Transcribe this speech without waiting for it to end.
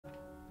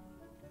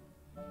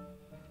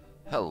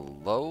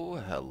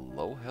Hello,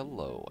 hello,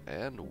 hello,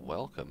 and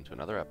welcome to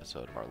another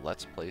episode of our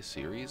Let's Play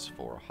series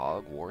for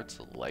Hogwarts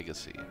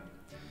Legacy.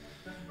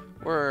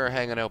 We're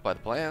hanging out by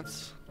the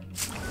plants.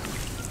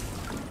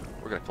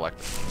 We're gonna collect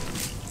them.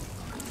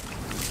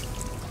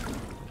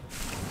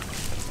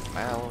 Some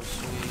mallow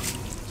sweets,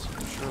 some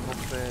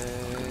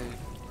shrivelfay,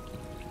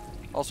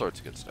 all sorts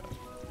of good stuff.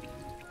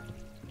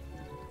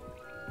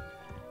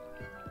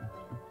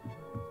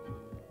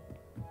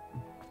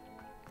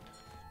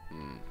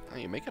 Oh,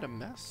 you're making a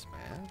mess,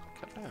 man.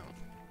 Cut it out.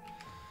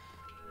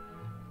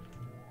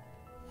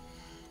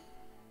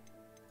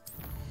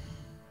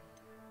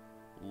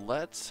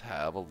 Let's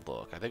have a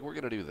look. I think we're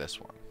going to do this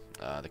one.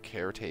 The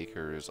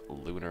Caretaker's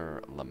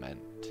Lunar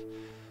Lament.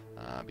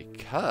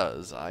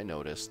 Because I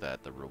noticed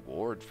that the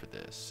reward for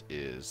this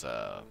is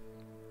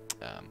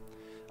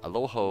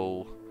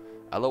alohomarah.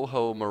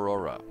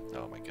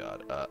 Oh my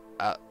god.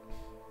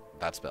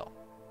 That spell.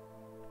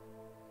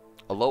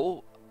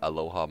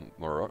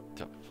 Alohamarah.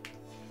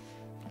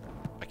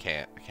 I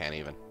can't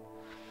even.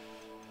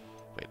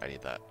 Wait, I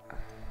need that.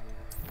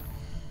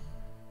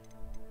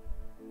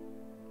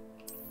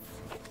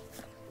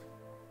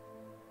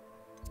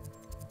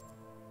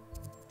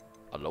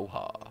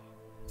 Aloha.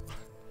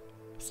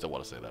 Still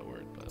want to say that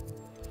word, but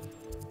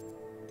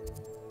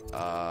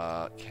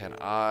can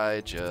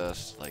I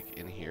just like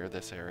in here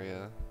this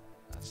area?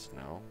 That's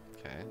no.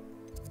 Okay.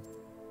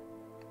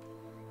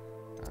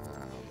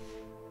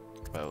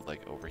 About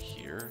like over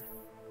here.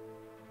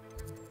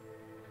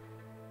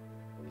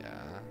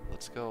 Yeah,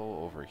 let's go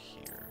over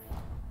here.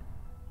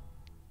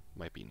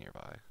 Might be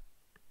nearby.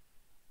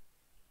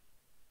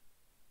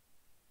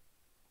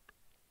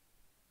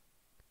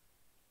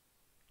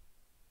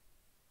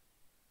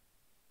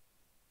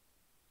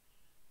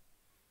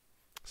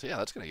 So yeah,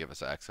 that's going to give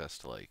us access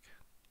to like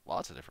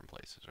lots of different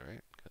places,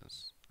 right?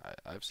 Because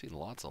I've seen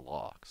lots of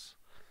locks.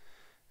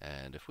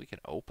 And if we can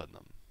open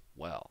them,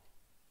 well,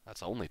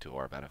 that's only to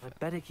our benefit. I'd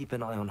better keep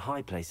an eye on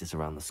high places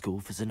around the school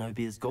for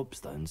Zenobia's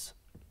gobstones.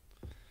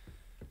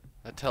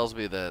 That tells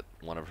me that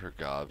one of her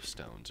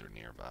gobstones are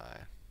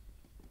nearby.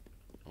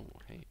 Oh,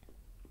 hey.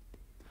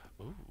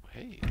 Ooh,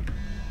 hey.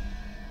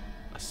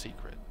 A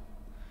secret.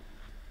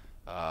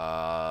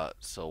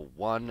 So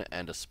 1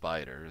 and a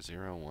spider.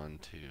 0, 1,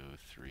 2,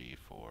 3,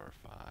 4,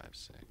 5,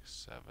 6,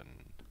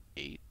 7,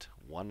 8.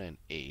 1 and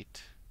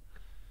 8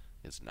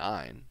 is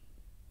 9.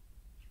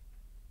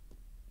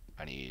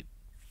 I need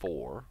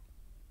 4.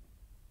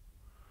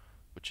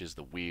 Which is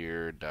the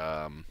weird,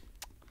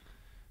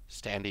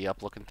 standy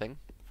up looking thing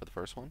for the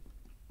first one.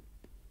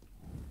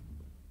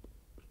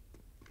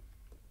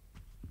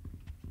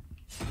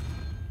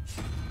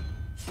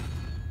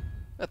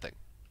 That thing.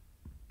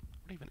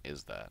 What even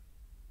is that?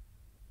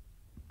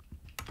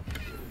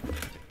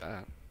 Take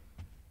that.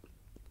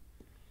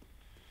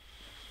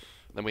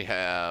 Then we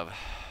have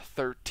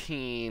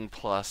 13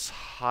 plus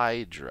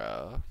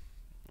Hydra.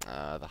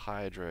 The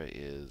Hydra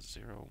is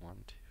 0,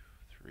 1, 2,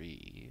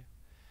 3.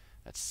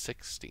 That's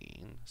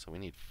 16. So we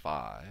need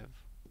 5.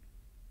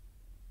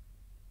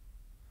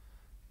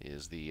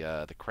 Is the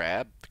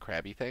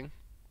crabby thing.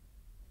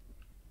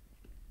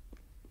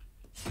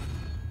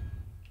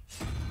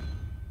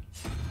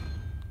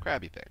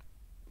 Crabby thing.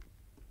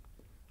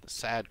 The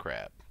sad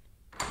crab.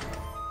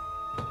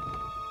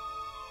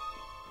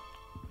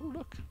 Ooh,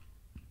 look.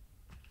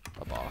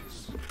 A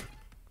box.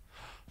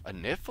 A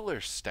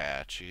Niffler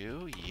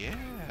statue.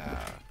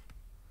 Yeah.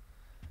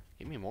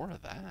 Give me more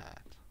of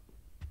that.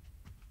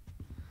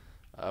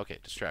 Okay,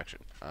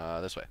 distraction.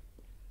 This way.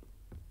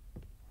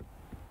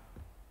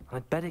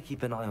 I'd better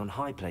keep an eye on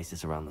high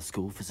places around the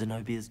school for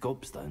Zenobia's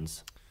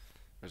gobstones.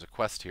 There's a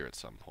quest here at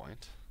some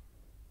point.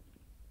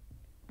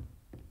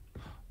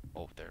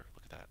 Oh, there.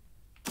 Look at that.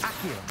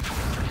 Accio!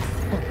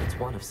 Oh, it's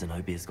one of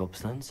Zenobia's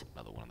gobstones.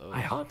 Another one of those.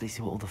 I hardly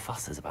see what all the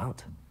fuss is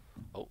about.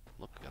 Oh,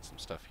 look, we got some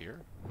stuff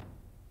here.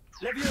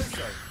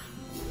 Levioso!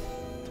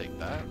 Take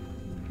that.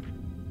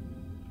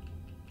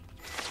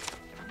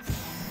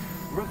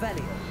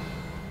 Revelio!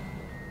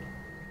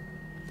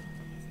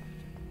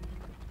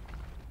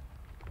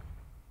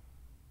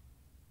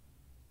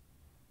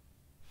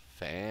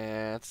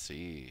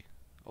 Fancy.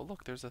 Oh,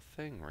 look, there's a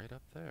thing right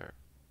up there.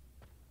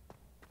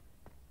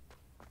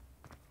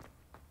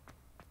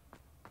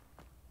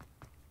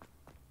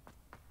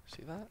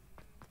 See that?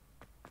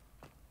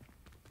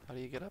 How do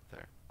you get up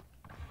there?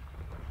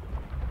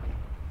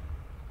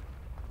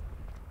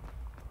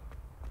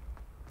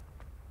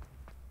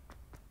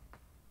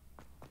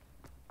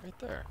 Right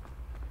there.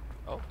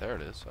 Oh, there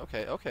it is.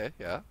 Okay, okay,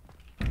 yeah.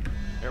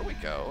 There we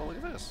go. Look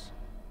at this.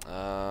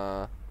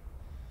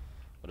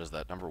 What is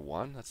that? Number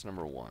 1? That's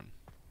number 1.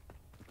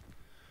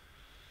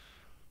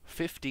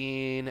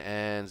 15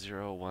 and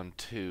 0, 1,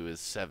 2 is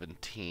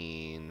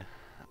 17.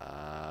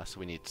 So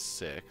we need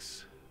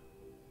 6.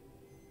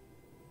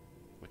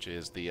 Which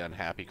is the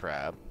unhappy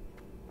crab.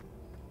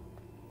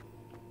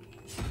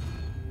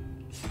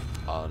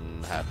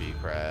 Unhappy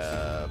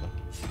crab.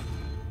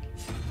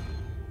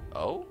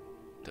 Oh?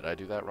 Did I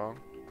do that wrong?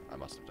 I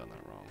must have done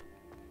that wrong.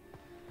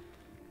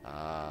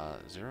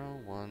 0,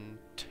 1,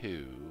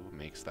 2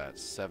 makes that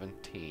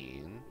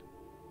 17.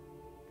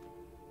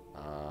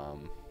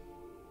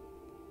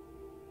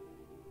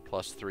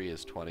 Plus 3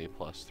 is 20,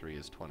 plus 3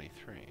 is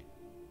 23.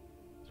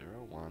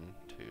 0, 1,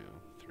 2,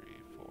 3,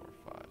 4,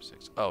 5,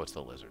 6. Oh, it's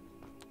the lizard.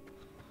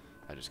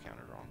 I just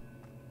counted wrong.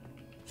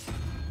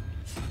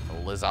 The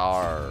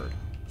lizard.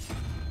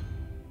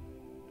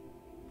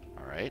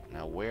 Alright,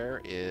 now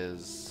where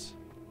is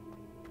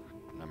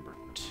number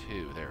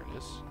 2? There it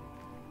is.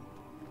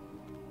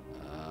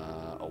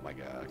 Oh my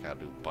god, I gotta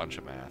do a bunch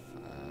of math.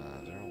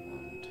 0,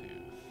 1, 2,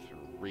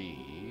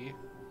 3,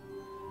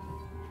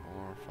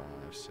 4,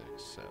 5, 6,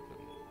 7,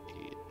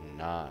 8,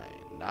 9.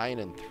 9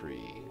 and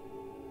 3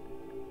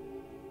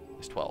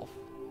 is 12.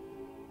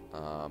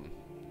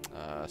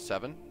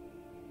 7?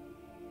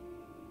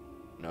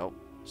 Nope.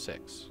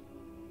 6.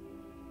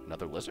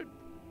 Another lizard?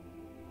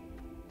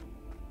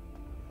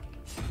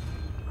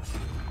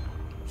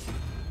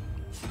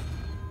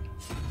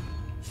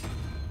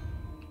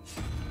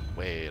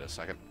 Wait a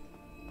second.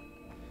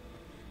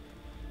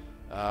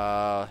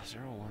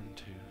 0, 1,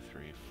 2,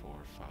 3, 4,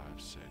 5,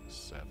 6,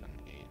 7,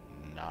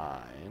 8,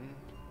 9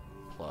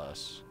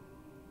 plus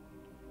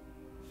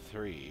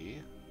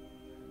 3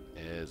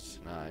 is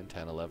 9,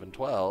 10, 11,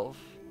 12.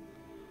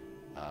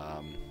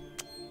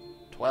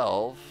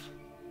 12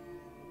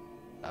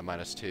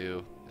 minus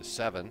 2 is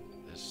 7.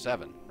 Is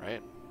 7,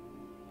 right?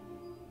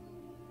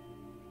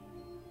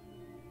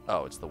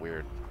 Oh, it's the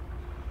weird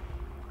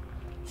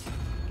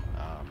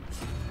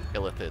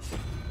illithid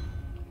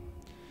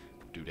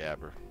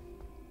doodabber.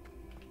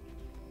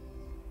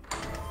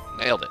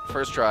 Nailed it.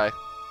 First try.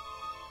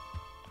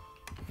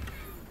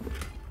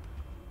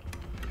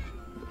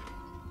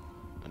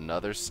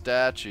 Another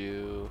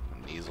statue.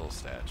 An easel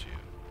statue.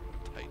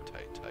 Tight,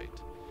 tight,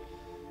 tight.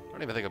 I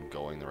don't even think I'm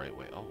going the right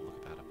way. Oh, look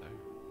at that up there.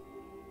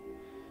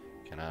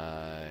 Can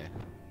I...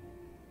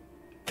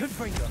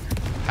 Confringo.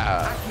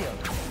 Ah. Accio.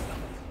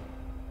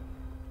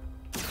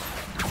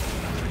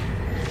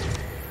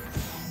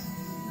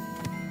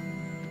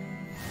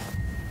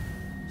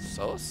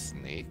 So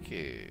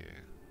sneaky.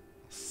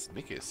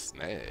 Sneaky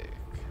snake.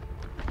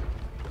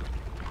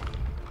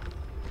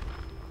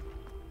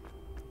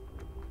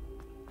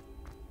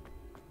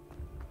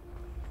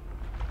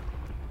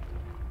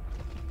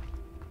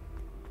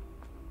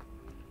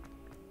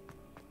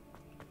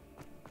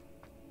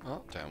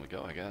 Well, down we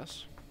go, I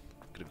guess.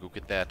 Gonna go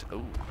get that.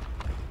 Ooh.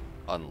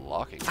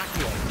 Unlocking.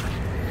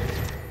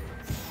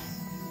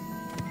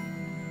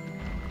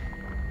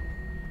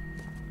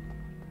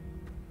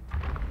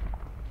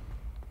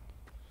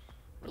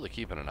 Really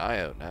keeping an eye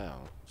out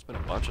now. There's been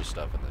a bunch of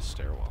stuff in this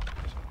stairwell.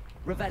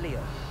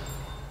 Revelio.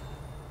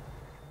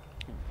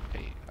 Ooh,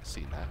 hey, I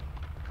seen that.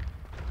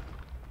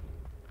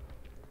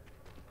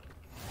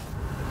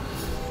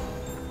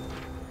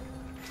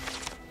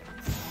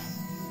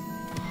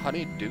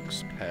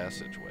 Honeyduke's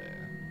Passageway.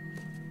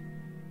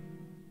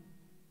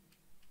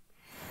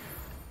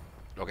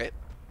 Okay,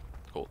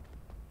 cool.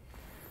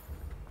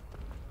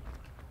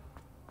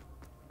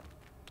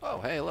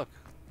 Oh, hey, look.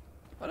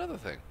 Another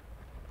thing.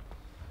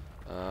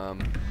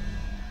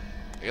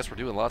 I guess we're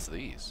doing lots of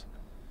these.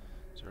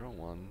 0,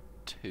 1,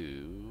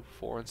 2,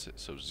 4, and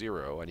 6. So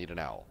 0, I need an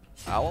owl.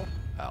 Owl?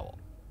 Owl.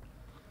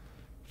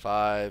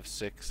 5,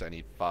 6, I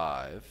need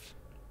 5.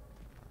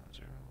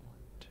 0, 1,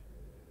 2.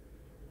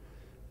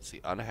 It's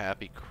the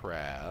unhappy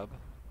crab.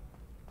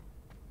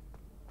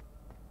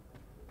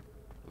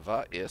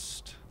 Was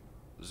ist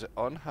the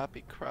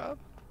unhappy crab?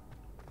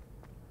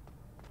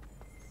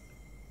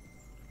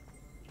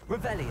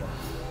 Revelio.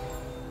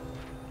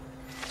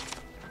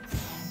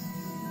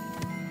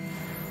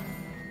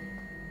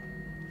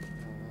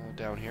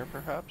 Down here,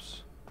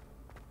 perhaps?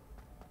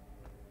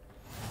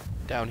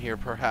 Down here,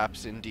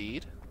 perhaps,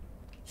 indeed.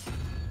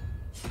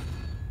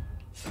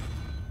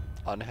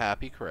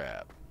 Unhappy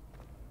crab.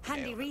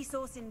 Handy Nailed it.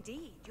 resource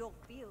indeed, your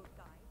field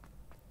guide.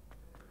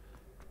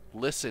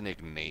 Listen,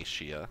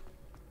 Ignatia.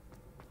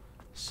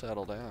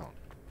 Settle down.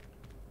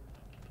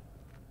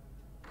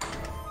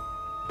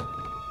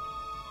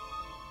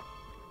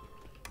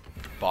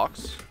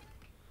 Box.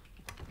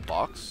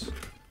 Box.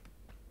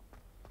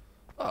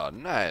 Oh,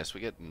 nice.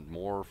 We get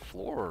more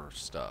floor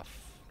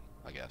stuff,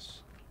 I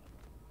guess.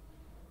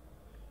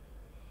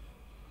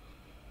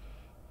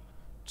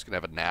 Just gonna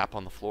have a nap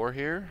on the floor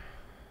here.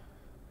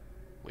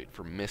 Wait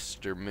for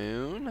Mr.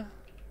 Moon.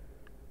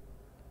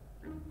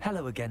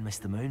 Hello again,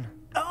 Mr. Moon.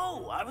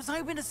 Oh, I was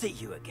hoping to see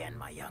you again,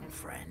 my young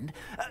friend.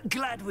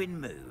 Gladwin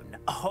Moon,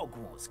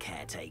 Hogwarts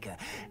caretaker,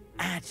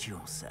 at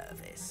your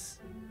service.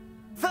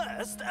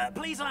 First,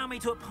 please allow me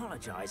to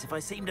apologize if I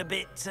seemed a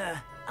bit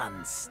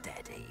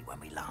unsteady when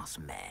we last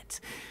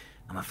met.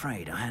 I'm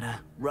afraid I had a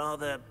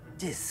rather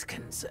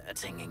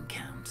disconcerting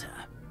encounter.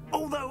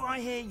 Although I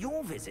hear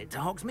your visit to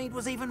Hogsmeade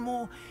was even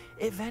more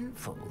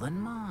eventful than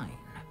mine.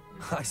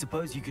 I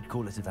suppose you could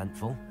call it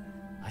eventful.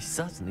 I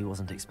certainly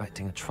wasn't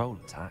expecting a troll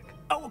attack.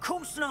 Oh, of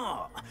course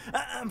not.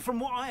 And from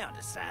what I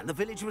understand, the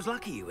village was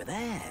lucky you were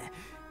there.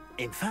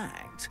 In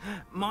fact,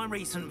 my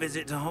recent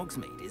visit to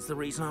Hogsmeade is the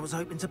reason I was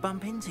hoping to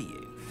bump into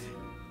you.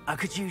 I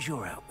could use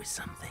your help with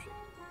something.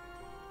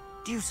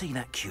 Do you see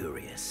that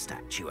curious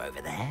statue over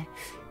there?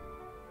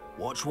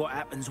 Watch what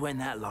happens when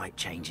that light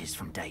changes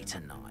from day to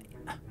night.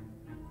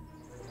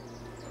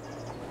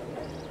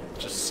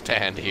 Just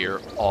stand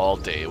here all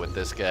day with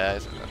this guy.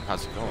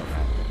 How's it going,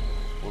 man?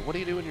 Well, what do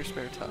you do in your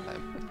spare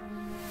time?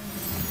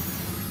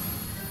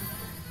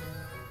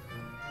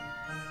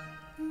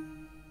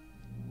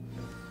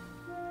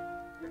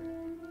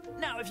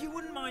 Now, if you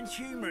wouldn't mind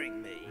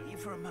humoring me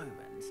for a moment,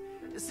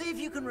 see if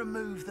you can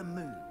remove the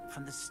moon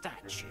from the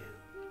statue.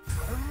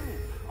 Oh,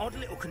 odd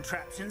little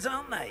contraptions,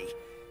 aren't they?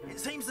 It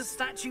seems the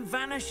statue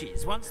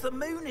vanishes once the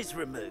moon is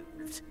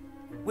removed,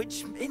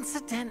 which,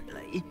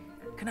 incidentally,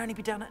 can only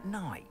be done at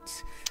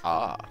night.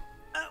 Ah.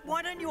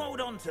 Why don't you hold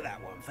on to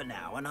that one for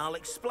now, and I'll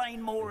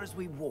explain more as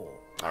we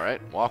walk. All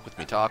right, walk with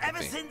me, talk with Ever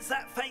me. since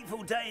that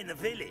fateful day in the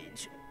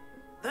village,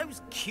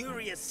 those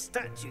curious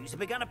statues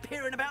have begun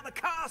appearing about the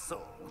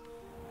castle.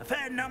 A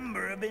fair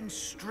number have been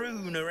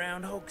strewn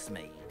around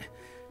Hogsmeade.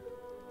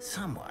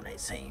 Someone,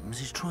 it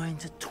seems, is trying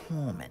to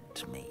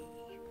torment me.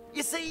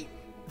 You see,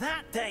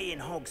 that day in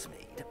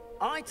Hogsmeade,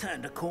 I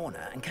turned a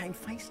corner and came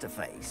face to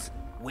face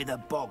with a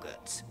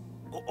boggart,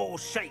 or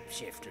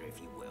shapeshifter, if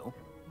you will,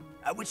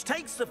 which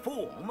takes the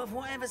form of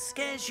whatever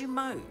scares you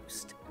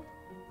most.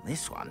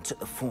 This one took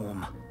the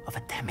form of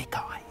a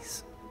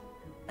demiguise.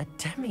 A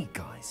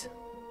demiguise?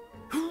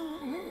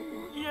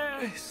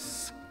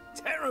 Yes!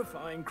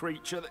 Terrifying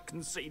creature that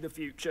can see the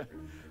future.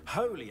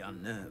 Wholly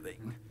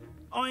unnerving.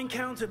 I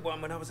encountered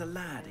one when I was a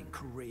lad in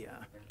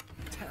Korea.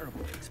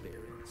 Terrible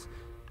experience.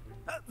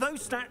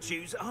 Those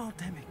statues are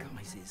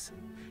demiguises.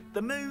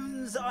 The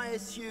moons, I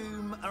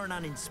assume, are an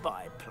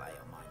uninspired play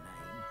on my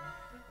name.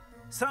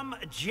 Some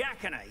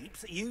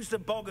jackanapes used a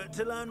boggart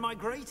to learn my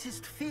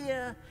greatest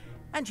fear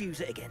and use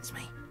it against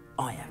me.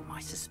 I have my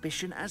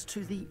suspicion as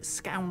to the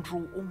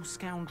scoundrel or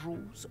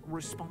scoundrels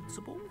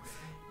responsible.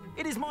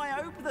 It is my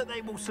hope that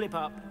they will slip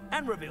up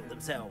and reveal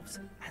themselves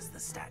as the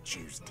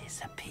statues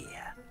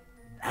disappear.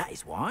 That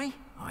is why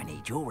I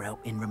need your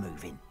help in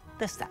removing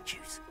the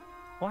statues.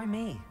 Why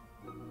me?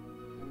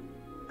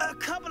 A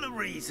couple of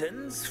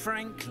reasons,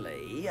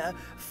 frankly.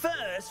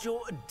 First,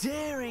 your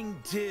daring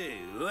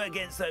do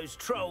against those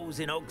trolls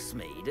in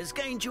Hogsmeade has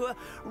gained you a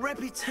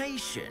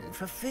reputation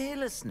for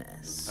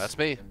fearlessness. That's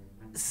me.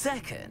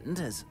 Second,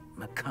 as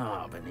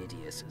macabre and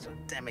hideous as a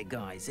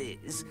demiguise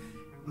is,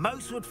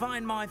 most would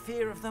find my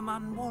fear of them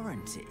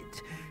unwarranted.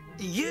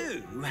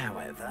 You,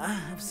 however,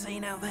 have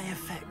seen how they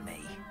affect me.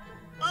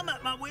 I'm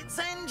at my wit's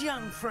end,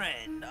 young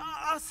friend.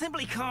 I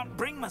simply can't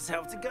bring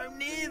myself to go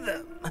near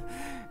them.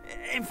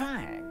 In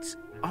fact,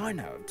 I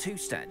know of two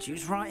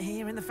statues right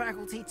here in the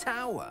faculty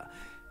tower.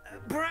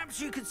 Perhaps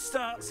you could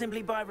start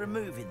simply by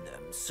removing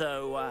them,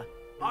 so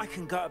I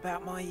can go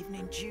about my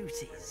evening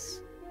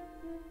duties.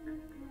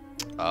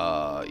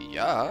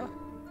 Yeah.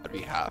 I'd be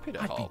happy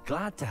to I'd be help.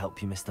 glad to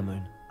help you, Mr.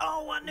 Moon.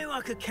 Oh, I knew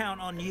I could count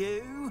on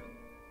you.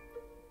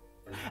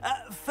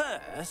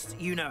 First,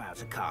 you know how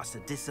to cast a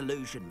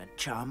disillusionment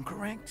charm,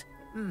 correct?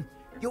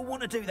 You'll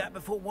want to do that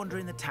before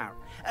wandering the tower.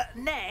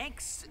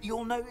 Next,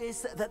 you'll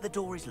notice that the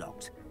door is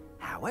locked.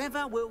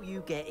 However will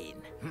you get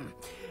in?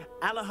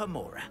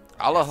 Alohamarah.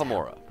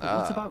 Alohamarah.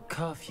 What about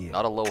curfew?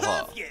 Not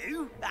aloha.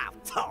 Curfew? Oh,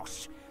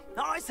 tosh.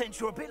 I sense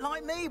you're a bit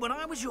like me when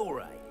I was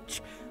your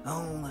age.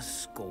 Oh, the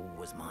school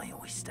was my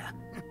oyster.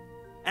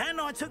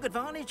 And I took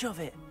advantage of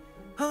it.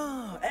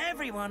 Oh,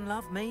 everyone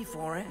loved me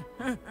for it.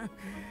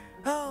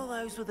 Oh,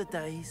 those were the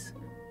days.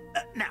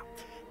 Now,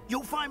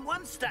 you'll find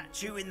one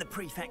statue in the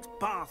prefect's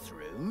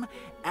bathroom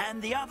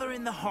and the other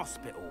in the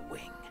hospital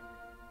wing.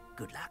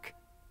 Good luck.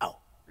 Oh,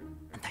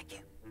 and thank you.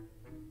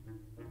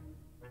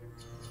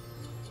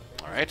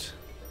 All right.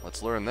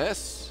 Let's learn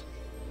this.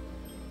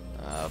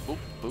 Boop,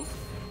 boop.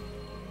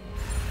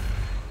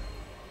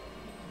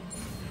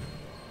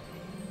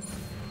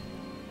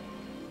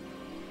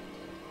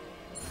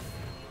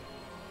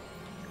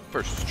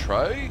 First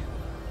try.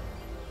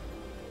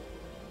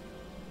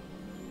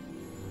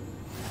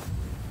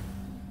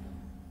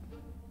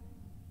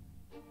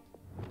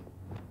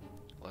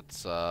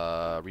 Let's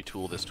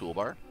retool this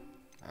toolbar.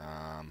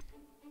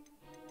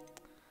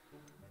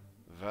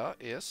 Wer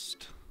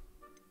ist?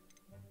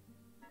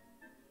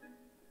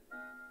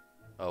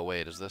 Oh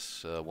wait, is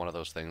this one of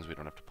those things we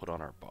don't have to put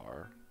on our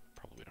bar?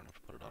 Probably we don't have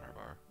to put it on our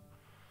bar.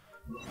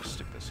 I'll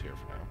stick this here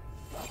for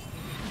now.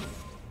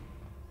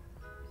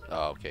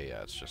 Oh, okay,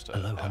 yeah, it's just a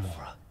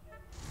Alohamarah.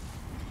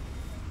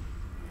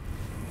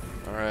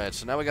 Alright,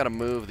 so now we gotta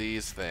move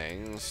these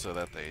things so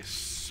that they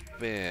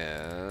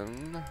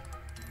spin.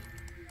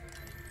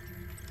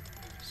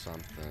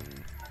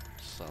 Something,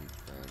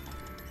 something.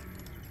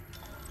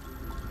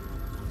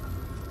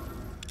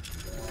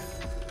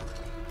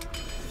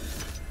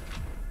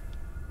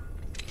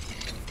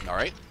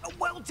 Alright.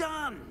 Well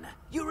done!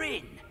 You're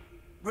in.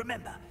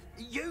 Remember,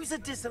 use a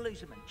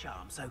disillusionment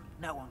charm so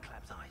no one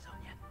claps eyes on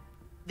you.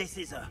 This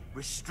is a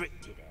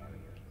restricted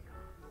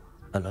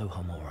area.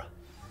 Alohamarah.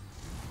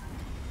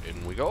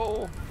 In we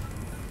go.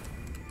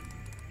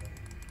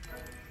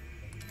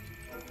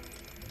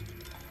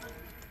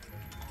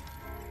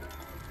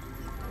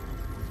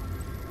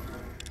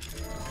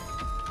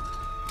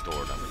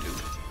 Door number 2.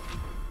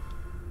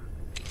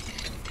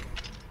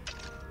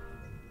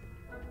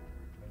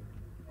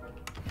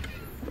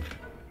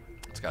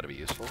 It's got to be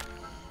useful.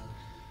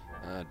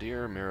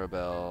 Dear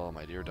Mirabelle,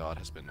 my dear Dot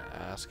has been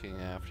asking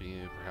after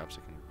you. Perhaps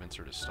I can convince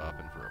her to stop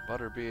in for a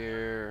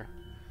butterbeer.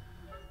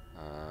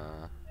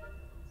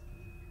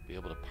 Be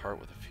able to part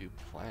with a few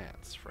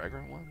plants.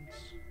 Fragrant ones?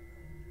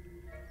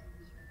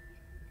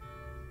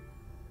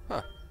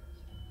 Huh.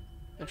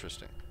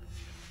 Interesting.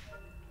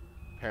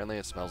 Apparently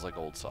it smells like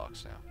old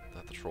socks now,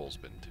 that the troll's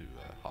been to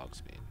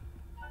Hogsmeade.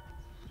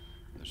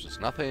 There's just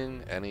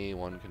nothing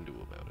anyone can do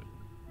about it.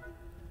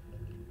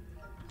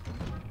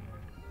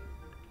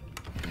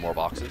 More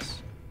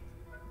boxes.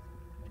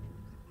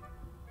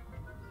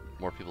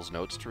 More people's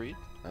notes to read?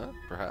 Huh?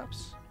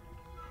 Perhaps?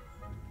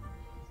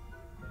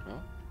 No?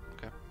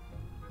 Okay.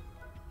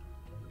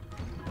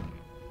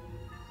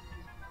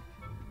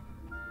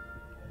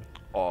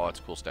 Oh, it's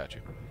a cool statue.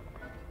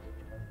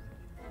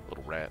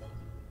 Little rat.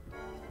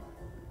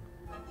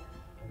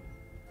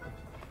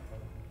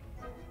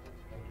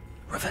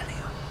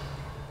 Revelio.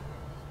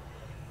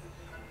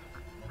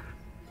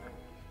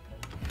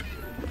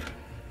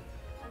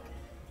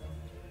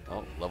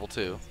 Oh, level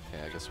 2.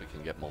 Okay, I guess we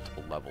can get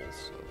multiple levels.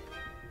 So.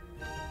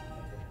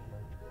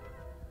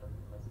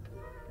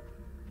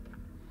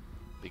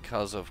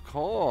 Because of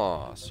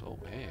course. Oh,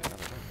 hey, I don't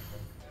know.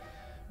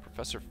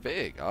 Professor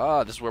Fig.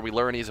 Ah, this is where we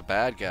learn he's a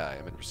bad guy.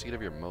 I'm in receipt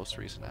of your most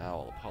recent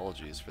owl.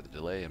 Apologies for the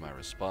delay in my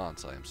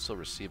response. I am still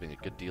receiving a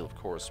good deal of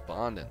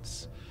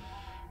correspondence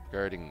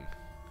regarding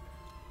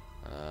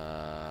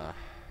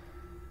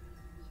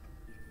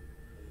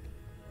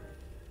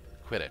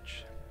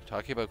Quidditch.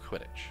 Talking about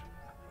Quidditch.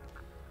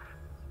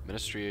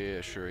 Ministry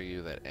assure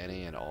you that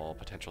any and all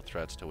potential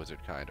threats to wizard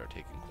kind are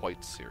taken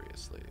quite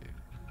seriously.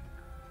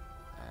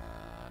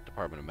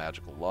 Department of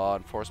Magical Law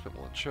Enforcement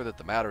will ensure that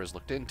the matter is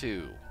looked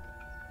into.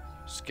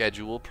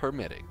 Schedule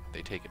permitting,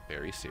 they take it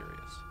very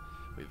serious.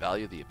 We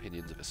value the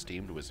opinions of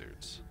esteemed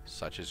wizards,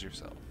 such as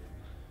yourself.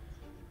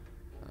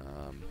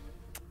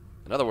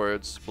 In other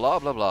words, blah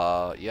blah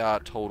blah, yeah,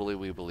 totally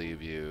we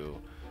believe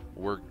you.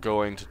 We're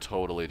going to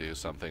totally do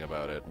something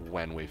about it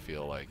when we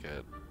feel like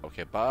it.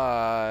 Okay,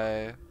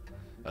 bye.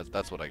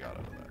 That's what I got out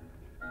of that.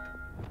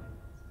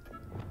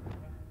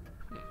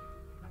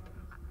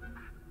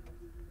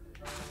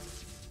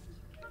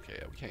 Okay,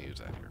 yeah, we can't use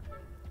that here.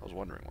 I was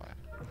wondering why.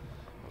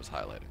 I was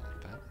highlighting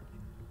like that.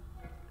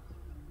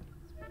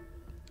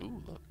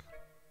 Ooh, look.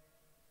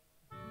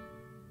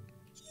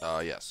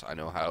 Yes, I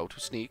know how to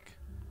sneak.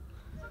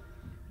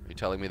 Are you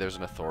telling me there's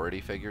an authority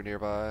figure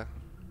nearby?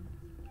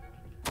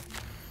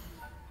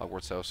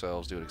 Hogwarts house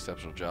elves do an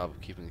exceptional job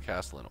of keeping the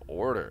castle in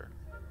order.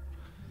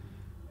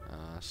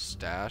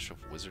 Stash of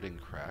wizarding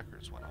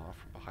crackers went off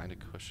from behind a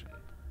cushion.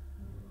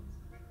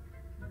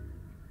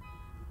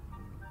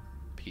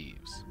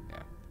 Peeves.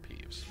 Yeah,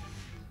 Peeves.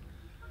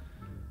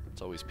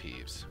 It's always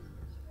Peeves.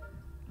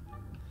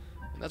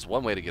 And that's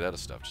one way to get out of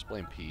stuff. Just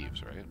blame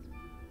Peeves, right?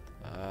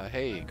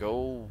 Hey,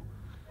 go...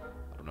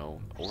 I don't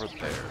know, over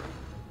there.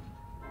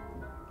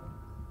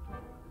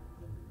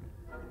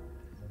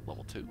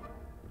 Level 2.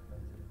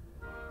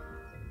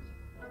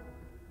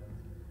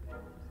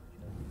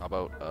 How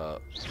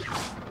about,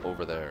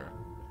 over there?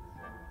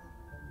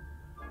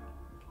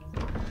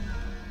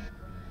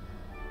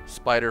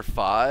 Spider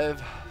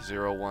 5,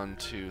 0, 1,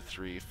 2,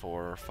 3,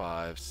 4,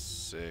 5,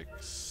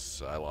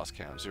 6, I lost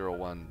count. 0,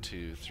 1,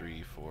 2,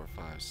 3, 4,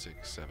 5,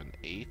 6, 7,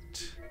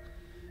 8,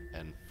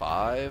 and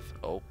 5.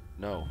 Oh,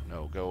 no,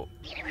 go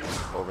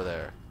over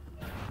there.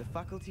 The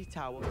faculty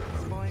tower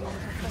is spying on the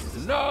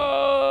professors.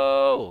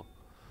 No!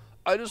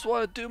 I just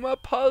want to do my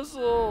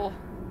puzzle!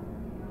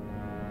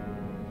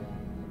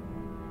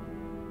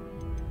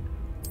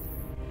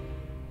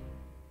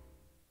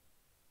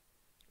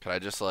 Could I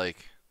just,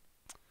 like,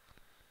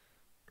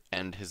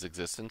 end his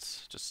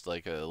existence? Just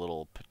like a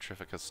little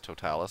Petrificus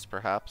Totalis,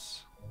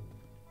 perhaps?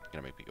 You're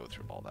gonna make me go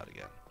through all that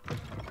again.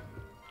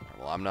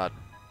 Well, I'm not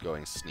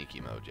going sneaky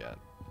mode yet.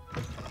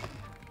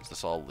 Is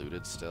this all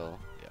looted still?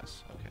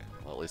 Yes, okay.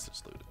 Well, at least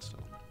it's looted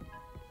still.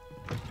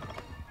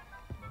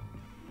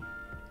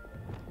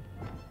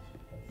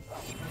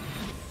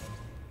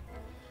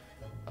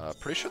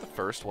 Pretty sure the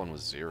first one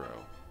was 0,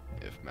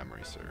 if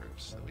memory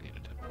serves, that we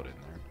needed to put in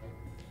there.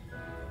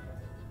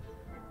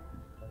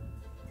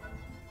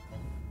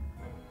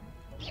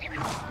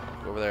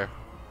 Go over there.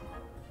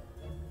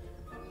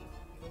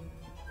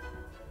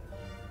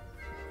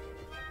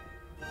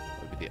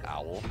 That would be the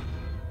owl,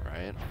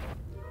 right?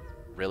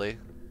 Really?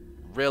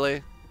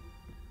 Really?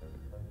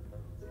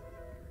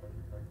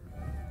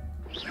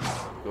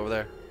 Go over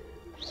there.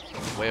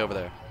 Way over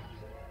there.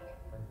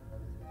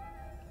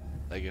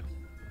 Thank you.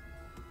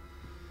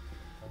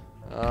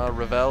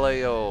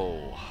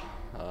 Revelio.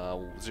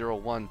 0,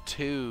 1,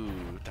 2.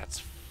 That's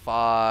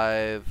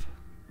 5.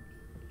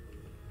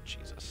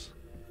 Jesus.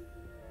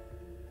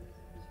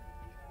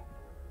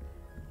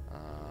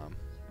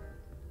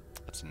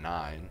 That's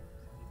 9.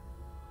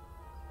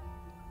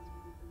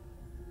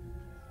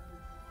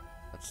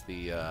 That's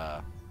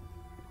the,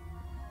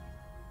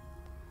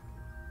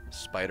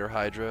 spider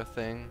hydra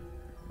thing.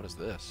 What is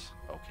this?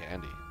 Oh,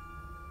 candy.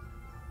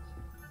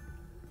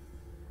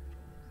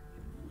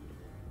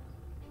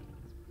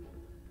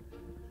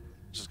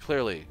 This is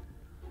clearly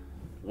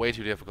way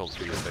too difficult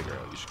for you to figure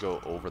out. You should go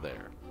over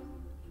there.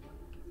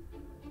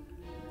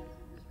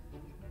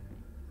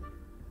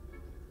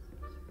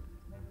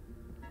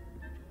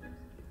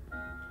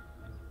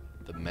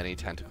 The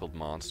many-tentacled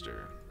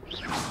monster.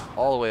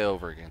 All the way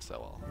over against that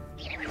wall.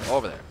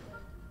 Over there.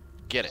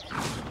 Get it.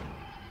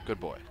 Good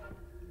boy.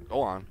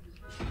 Go on.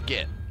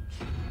 Get.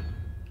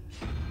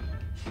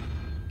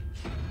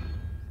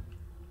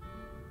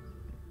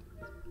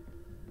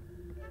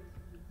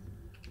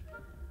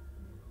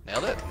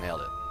 Nailed it?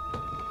 Nailed it.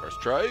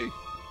 First try.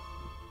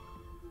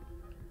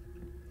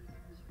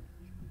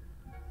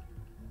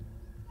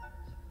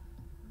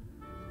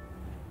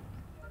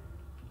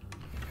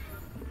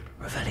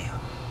 Revelio.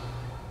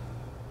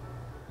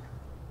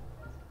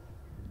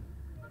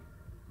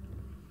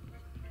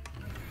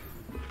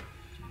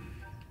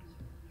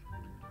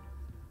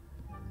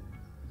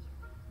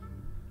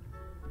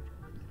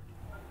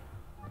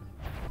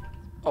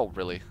 Oh,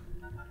 really?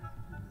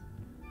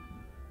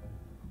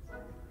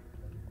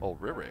 Oh,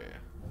 really?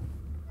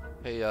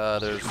 Hey,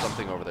 there's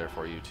something over there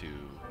for you to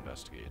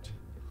investigate.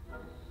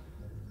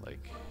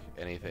 Like,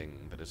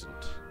 anything that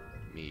isn't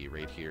me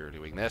right here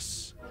doing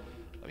this.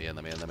 Let me in,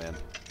 let me in, let me in.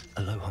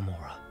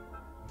 Alohamarah.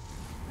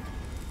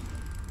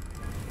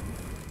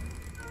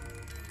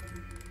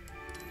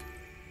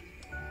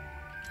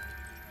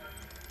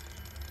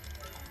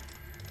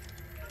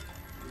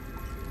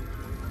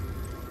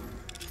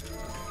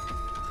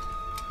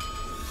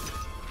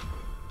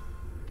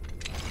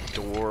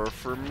 Door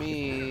for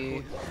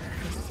me.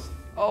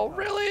 Oh,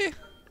 really?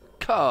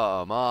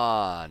 Come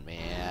on,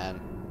 man.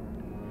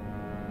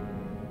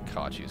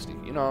 Caught you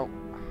sneaking. You know,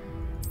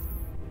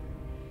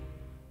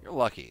 you're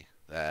lucky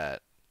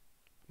that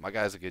my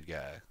guy's a good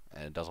guy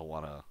and doesn't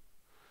want to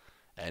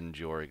end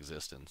your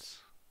existence.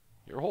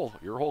 Your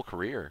whole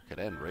career could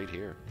end right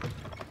here.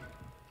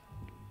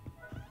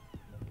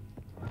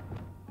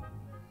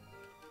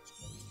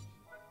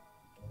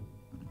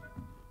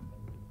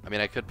 I mean,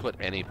 I could put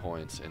any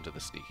points into the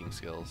sneaking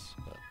skills,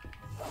 but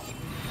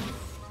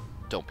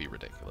don't be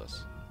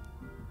ridiculous.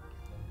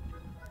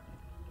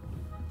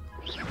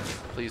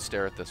 Please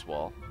stare at this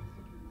wall.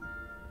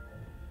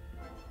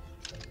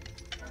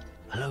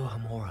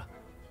 Alohamarah.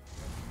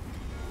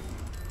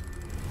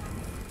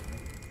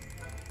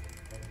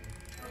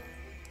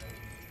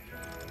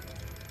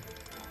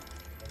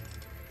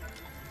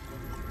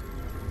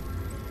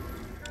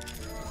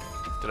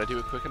 Did I do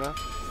it quick enough?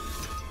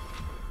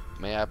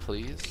 May I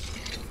please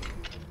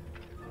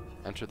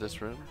enter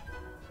this room?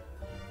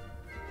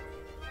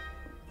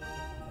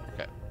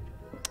 Okay.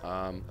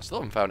 I still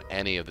haven't found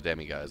any of the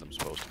demiguys I'm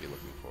supposed to be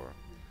looking for.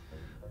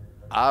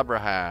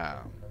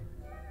 Abraham.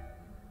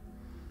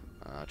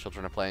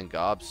 Children are playing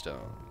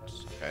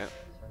gobstones. Okay.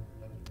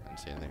 Didn't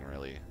see anything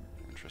really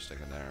interesting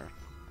in there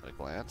at a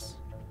glance.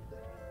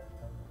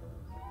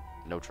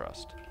 No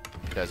trust.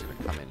 You guys are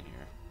gonna come in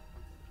here.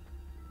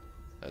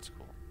 That's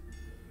cool.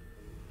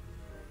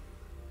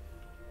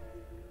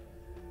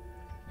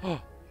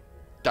 Oh,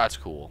 that's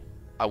cool.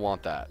 I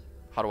want that.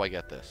 How do I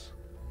get this?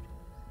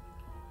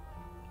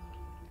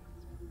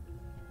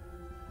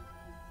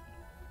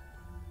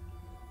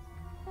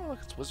 Oh, look,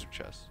 it's wizard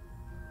chest.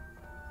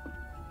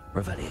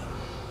 Revelio.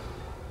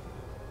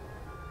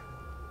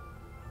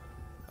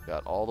 I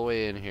got all the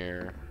way in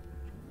here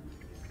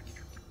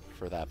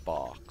for that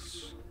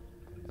box.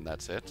 And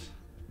that's it?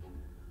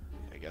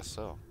 I guess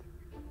so.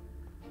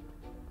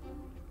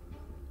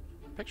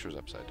 Picture's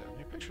upside down.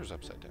 Your picture's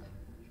upside down.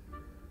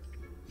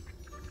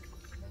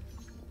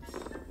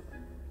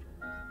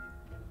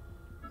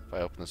 If I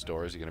open this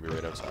door, is he going to be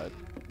right outside?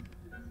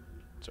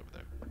 It's over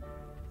there.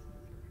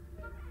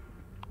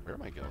 Where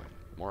am I going?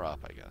 More up,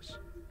 I guess.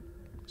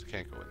 Because I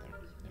can't go in there.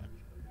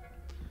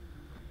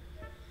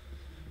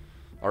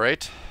 Yeah.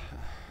 Alright.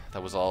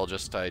 That was all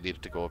just I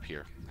needed to go up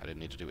here. I didn't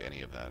need to do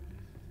any of that.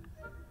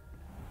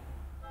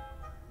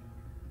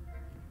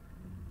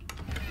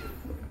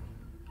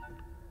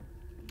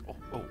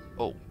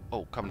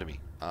 Oh, come to me.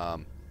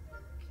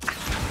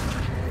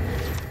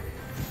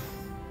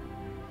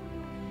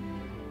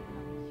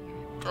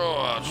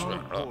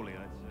 Poorly,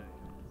 I'd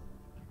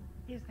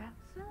say. Is that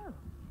so?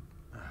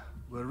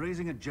 We're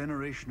raising a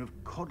generation of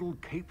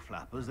coddled cape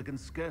flappers that can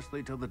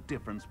scarcely tell the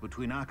difference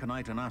between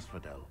aconite and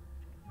asphodel.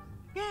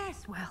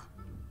 Yes, well,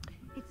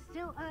 it's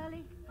still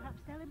early.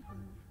 Perhaps they'll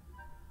improve.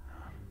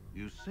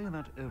 You say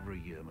that every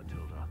year,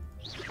 Matilda.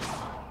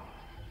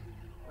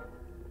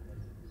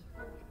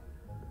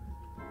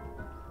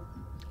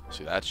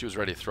 See that? She was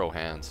ready to throw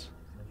hands.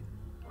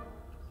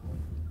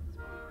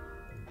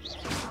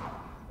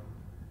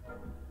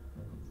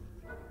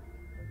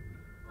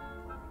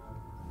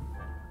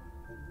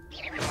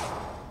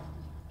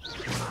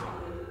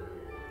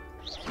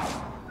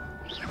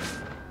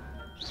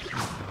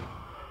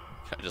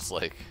 Can I just,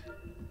 like,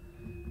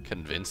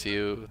 convince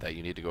you that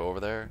you need to go over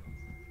there?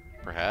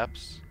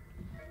 Perhaps?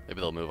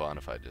 Maybe they'll move on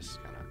if I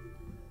just kind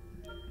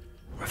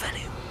of...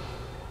 Revelio.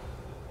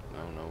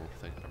 No.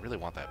 I really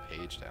want that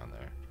page down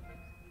there.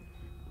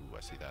 Ooh, I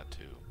see that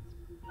too.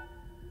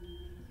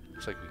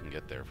 Looks like we can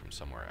get there from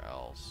somewhere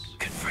else.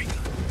 Confringo.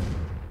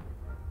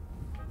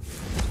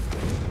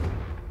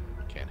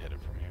 Can't hit it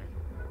from here.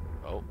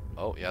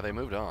 Oh, yeah, they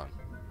moved on.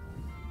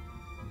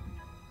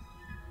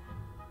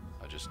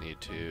 I just need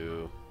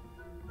to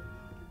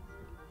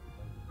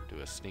do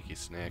a sneaky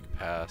snake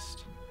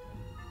past.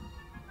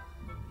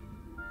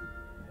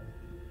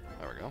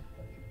 There we go.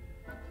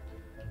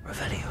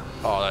 Revelio.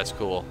 Oh, that's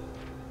cool.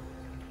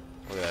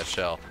 Look at that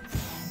shell.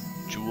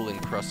 Jewel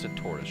encrusted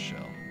tortoise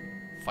shell.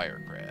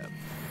 Fire crab.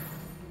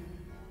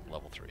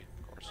 Level 3,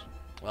 of course.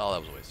 Well,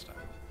 that was a waste of time.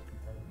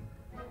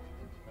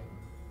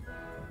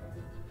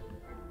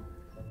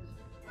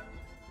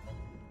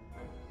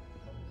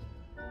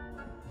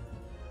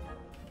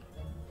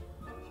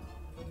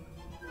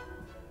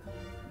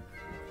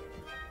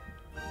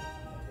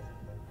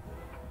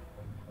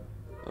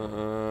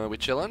 We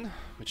chillin'?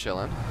 We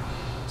chillin'.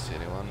 Don't see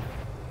anyone.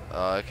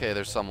 Okay,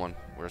 there's someone.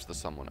 Where's the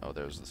someone? Oh,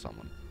 there's the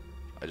someone.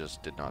 I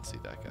just did not see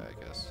that guy, I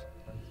guess.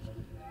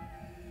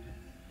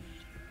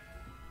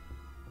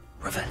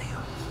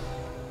 Revelio.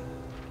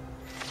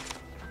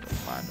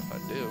 Don't mind if I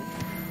do.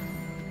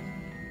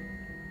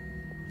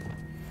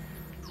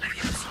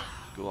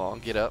 Go on,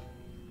 get up.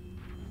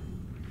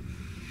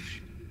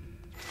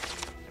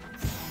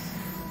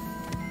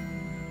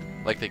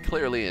 Like, they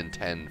clearly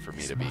intend for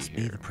me to be Must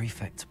be here. the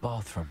prefect's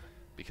bathroom.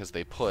 Because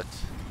they put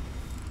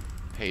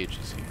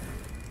pages here.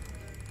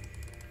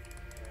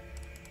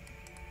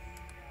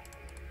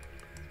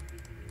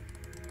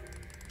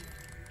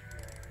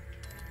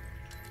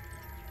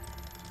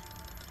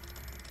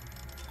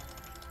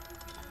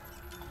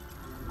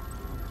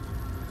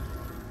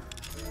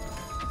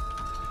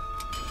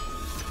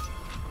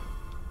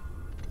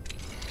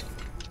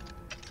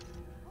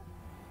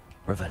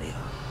 Revelio.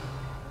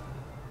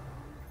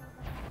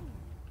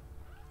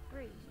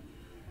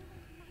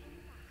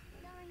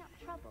 Stirring up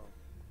trouble.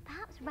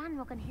 Perhaps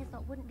Ranrock and his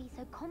lot wouldn't be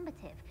so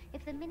combative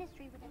if the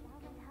Ministry would allow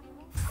them to have a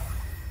rest.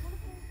 One of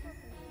those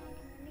goblins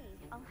flanking the lead.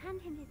 I'll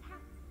hand him his hat.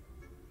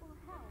 Or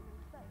helm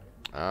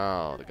and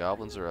bow. Oh, the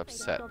goblins are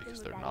upset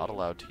because they're not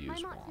allowed to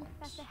use My marks in wands.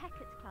 Professor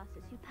Hecat's class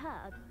are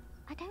superb.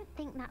 I don't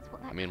think that's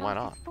what that I mean, class why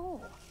not? is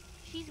for.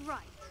 She's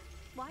right.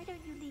 Why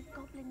don't you leave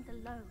goblins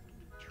alone,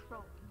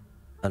 troll?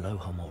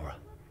 Alohamarah.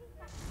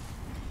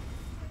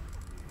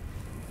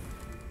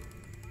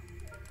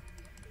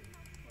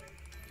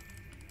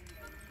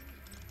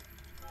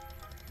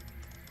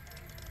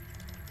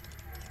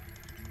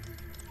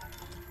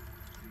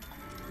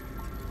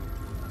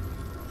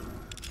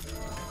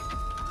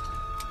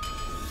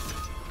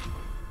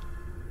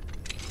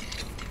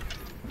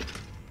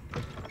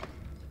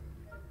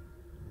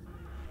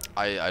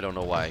 I don't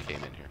know why I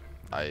came in here.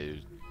 I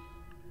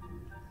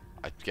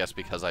guess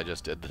because I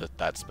just did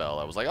that spell,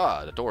 I was like,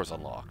 ah, the door's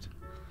unlocked.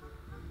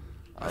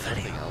 Is there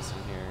anything else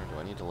in here? Do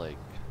I need to, like,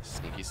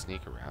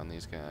 sneak around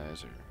these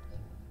guys,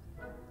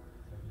 or...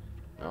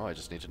 No, I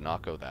just need to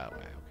not go that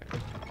way. Okay.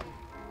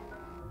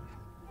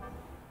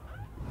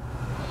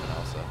 Nothing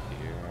else up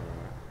here.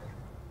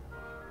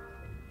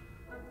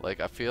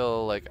 Like, I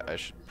feel like I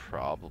should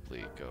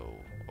probably go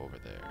over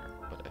there,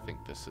 but I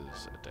think this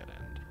is a dead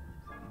end.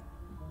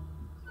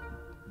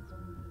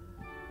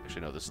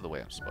 Actually, no, this is the way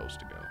I'm supposed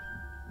to go.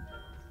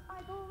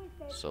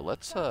 So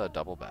let's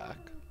double back.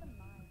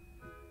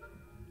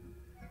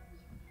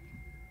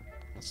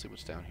 Let's see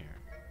what's down here.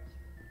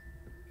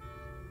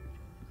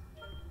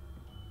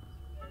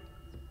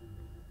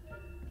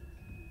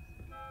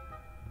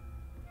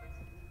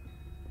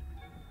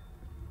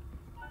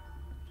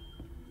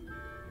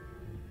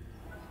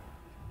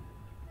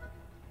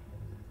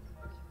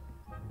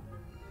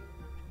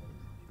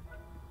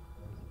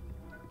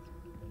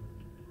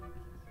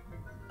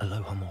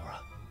 Alohamarah.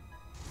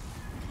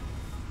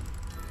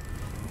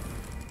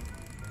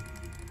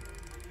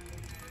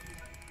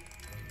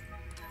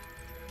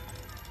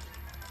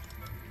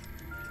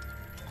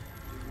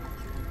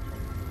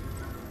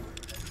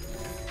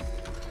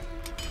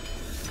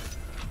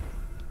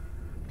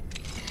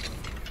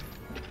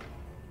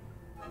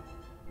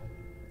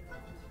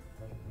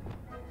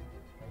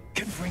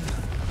 Confringo.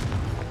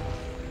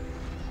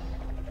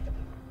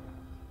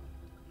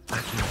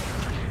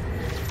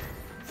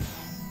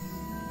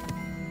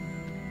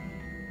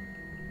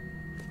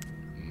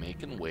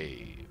 Making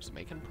waves,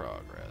 making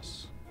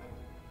progress.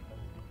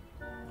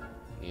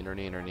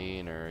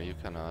 Neener, you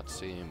cannot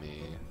see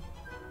me.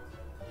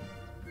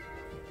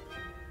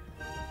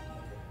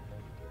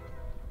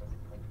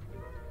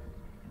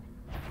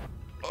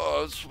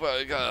 Oh, it's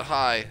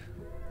hi.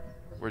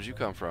 Where'd you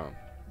come from?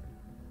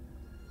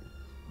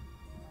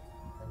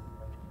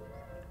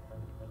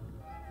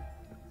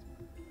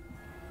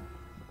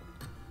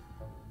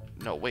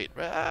 No, wait.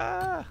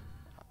 Ah!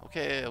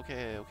 Okay.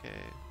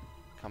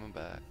 Coming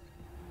back.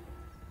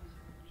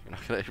 You're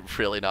not gonna,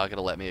 really not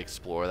gonna let me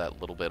explore that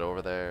little bit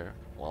over there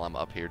while I'm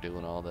up here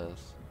doing all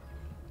this?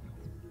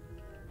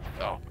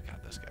 Oh my god,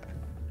 this guy.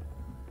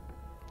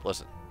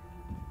 Listen.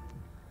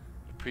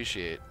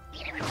 appreciate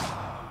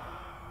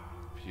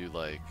if you,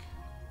 like,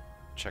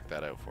 check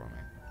that out for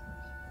me.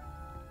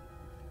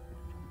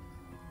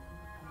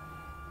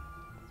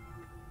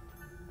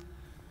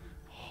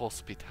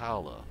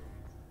 Hospitala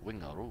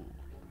Wingaru.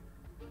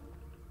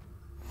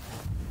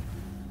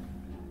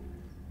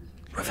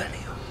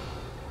 Revelio.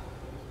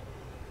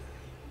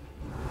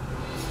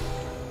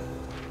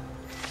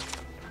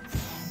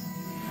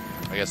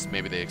 I guess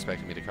maybe they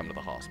expected me to come to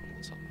the hospital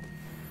or something.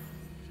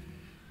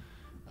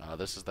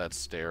 This is that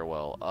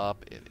stairwell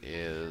up. It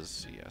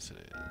is. Yes,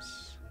 it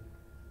is.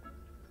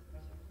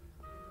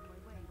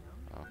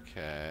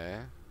 Okay.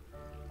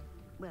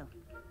 Well,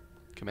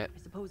 Commit. I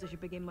suppose I should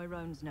begin my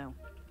rounds now.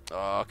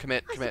 Oh,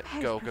 commit, I commit.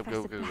 suppose Go, go, go,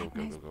 Professor go, go, Black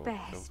go, knows go, go,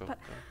 best, go, but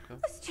go.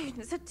 the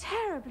students are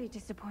terribly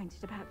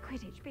disappointed about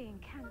Quidditch being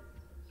cancelled.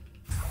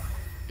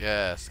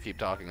 Yes, keep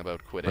talking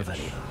about Quidditch.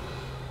 Revelio.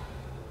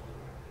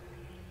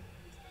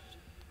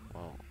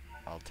 Well,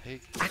 I'll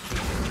take that.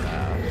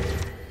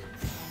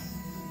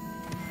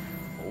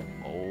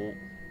 Oh.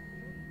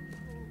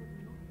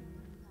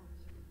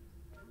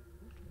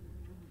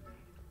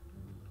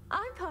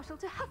 I'm partial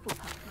to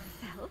Hufflepuff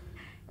myself.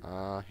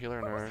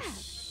 Healer What was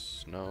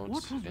nurse, that? notes,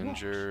 What was what?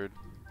 injured.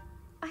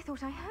 I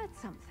thought I heard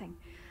something.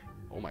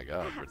 Oh my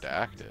god, Perhaps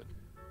redacted.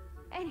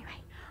 Anyway,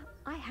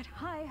 I had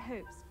high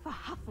hopes for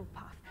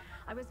Hufflepuff.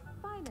 I was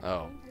finally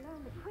Oh. going to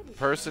learn the Quidditch.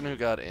 Person who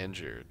got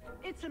injured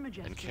It's a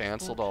majestic and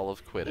cancelled sport. all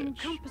of Quidditch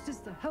Encompasses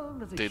the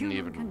whole of the didn't human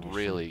even condition.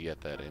 really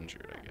get that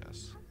injured, I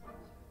guess.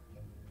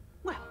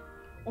 Well,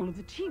 all of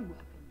the team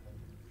weapons,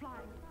 flying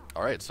about.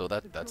 Alright, so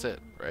that's it,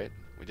 right?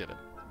 We did it.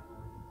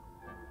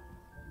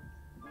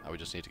 Now we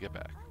just need to get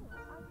back.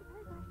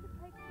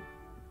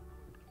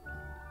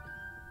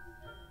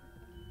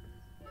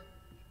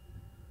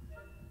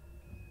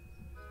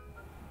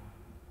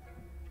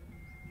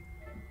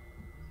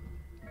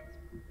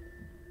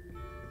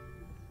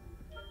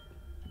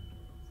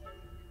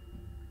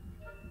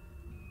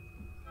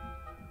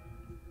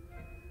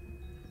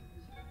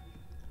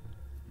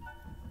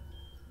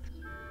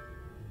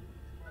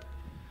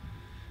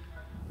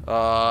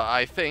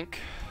 I think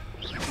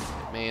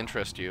it may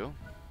interest you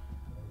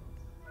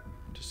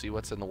to see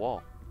what's in the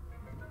wall.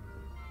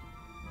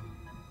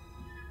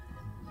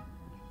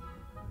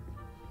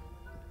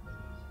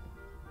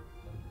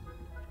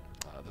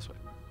 This way.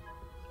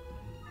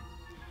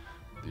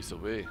 This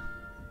way.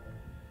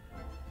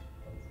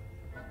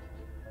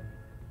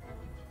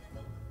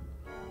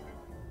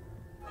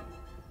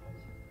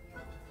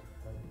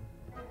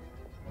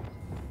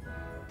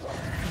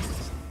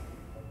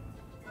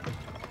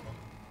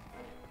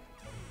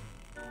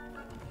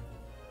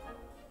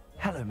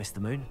 Hello, Mr.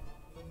 Moon.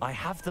 I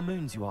have the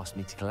moons you asked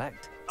me to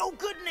collect. Oh,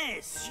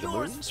 goodness! The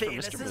You're as moons for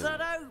fearless Mr. as Moon.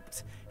 I'd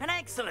hoped. An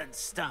excellent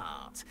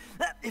start.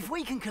 If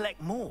we can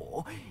collect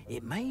more,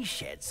 it may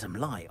shed some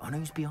light on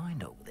who's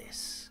behind all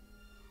this.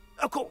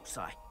 Of course,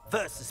 I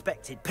first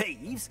suspected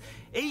Peeves.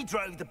 He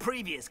drove the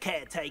previous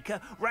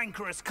caretaker,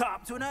 Rancorous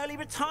Carp, to an early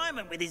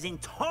retirement with his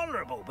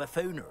intolerable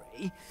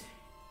buffoonery.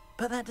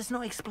 But that does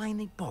not explain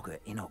the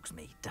boggart in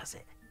Hogsmeade, does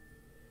it?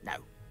 No.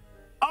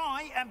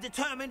 I am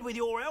determined, with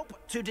your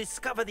help, to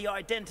discover the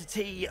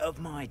identity of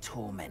my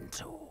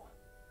tormentor.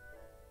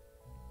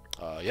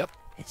 Yep.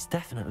 It's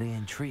definitely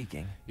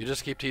intriguing. You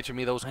just keep teaching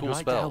me those I'd cool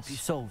like to help you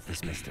spells. solve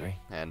this mystery.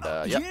 And,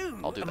 yep, You,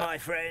 I'll do that. my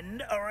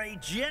friend, are a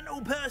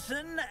gentle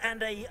person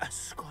and a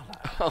scholar.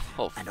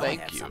 Oh, And I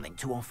thank have you. something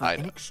to offer I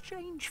in know.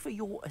 exchange for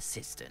your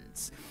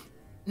assistance.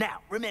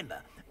 Now,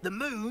 remember, the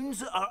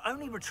moons are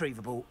only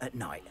retrievable at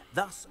night.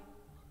 Thus,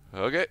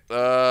 Okay,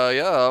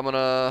 yeah, I'm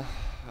gonna...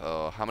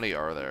 Oh, how many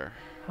are there?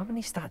 How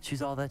many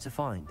statues are there to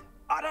find?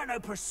 I don't know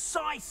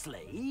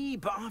precisely,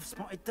 but I've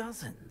spotted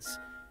dozens.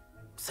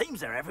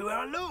 Seems they're everywhere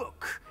I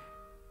look.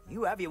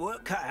 You have your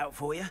work cut out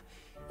for you,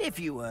 if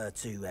you were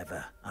to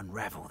ever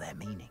unravel their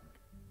meaning.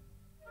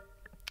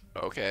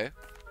 Okay.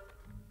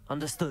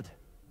 Understood.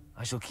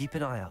 I shall keep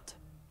an eye out.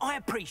 I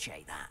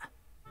appreciate that.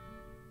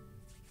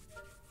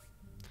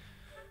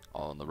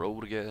 On the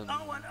road again.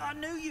 Oh, and I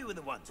knew you were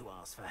the one to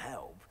ask for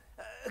help.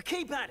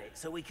 Keep at it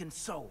so we can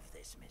solve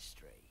this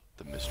mystery.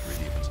 The mystery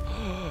demons.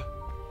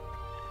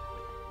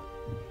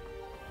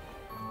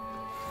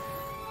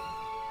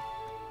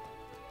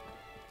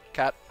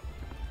 Cat.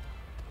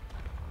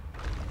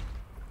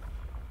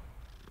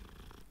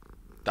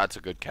 That's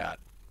a good cat.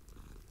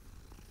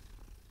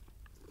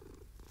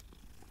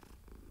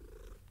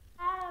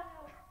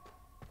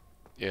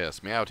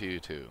 Yes, meow to you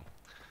too.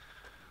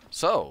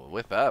 So,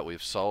 with that,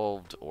 we've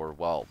solved, or,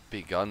 well,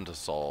 begun to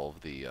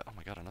solve the, oh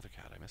my god, another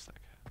cat, I missed that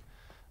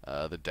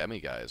cat. The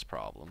demiguise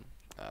problem,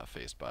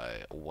 faced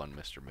by one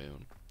Mr.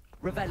 Moon.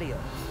 Revelio.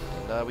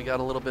 And we got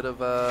a little bit of,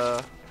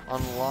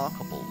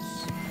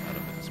 unlockables out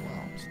of it as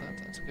well, so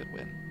that's a good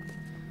win.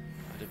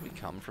 Did we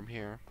come from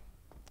here?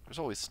 There's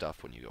always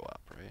stuff when you go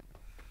up, right?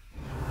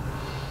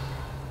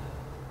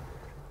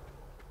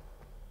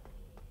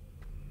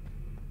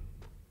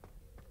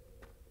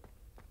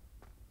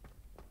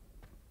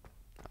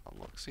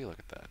 Look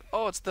at that.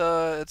 Oh, it's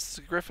the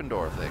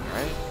Gryffindor thing,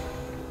 right?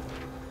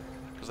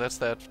 Because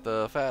that's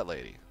the fat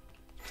lady.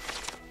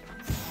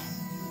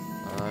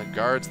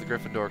 guards the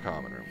Gryffindor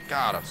common room.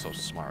 God, I'm so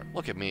smart.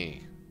 Look at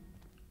me.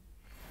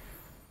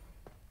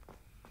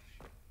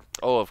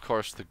 Oh, of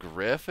course, the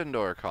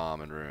Gryffindor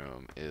common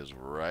room is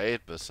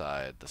right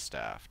beside the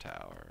staff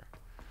tower.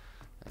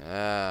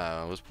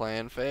 Yeah, I was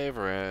playing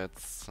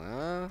favorites.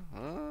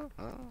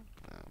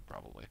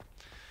 Probably.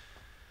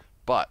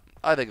 But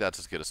I think that's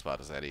as good a spot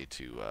as any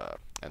to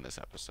end this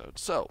episode.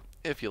 So,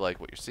 if you like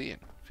what you're seeing,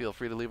 feel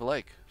free to leave a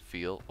like.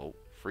 Feel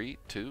free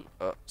to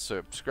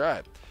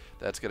subscribe.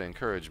 That's going to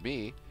encourage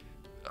me.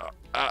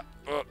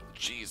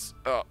 Jeez.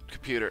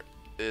 Computer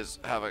is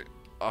having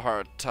a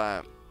hard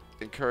time.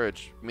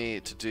 Encourage me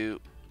to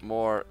do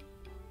more.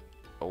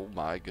 Oh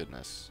my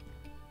goodness.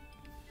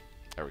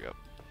 There we go.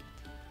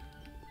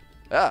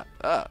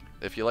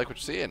 If you like what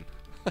you're seeing,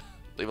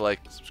 leave a like,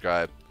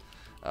 subscribe.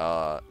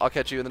 I'll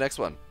catch you in the next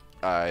one,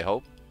 I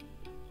hope.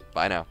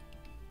 Bye now.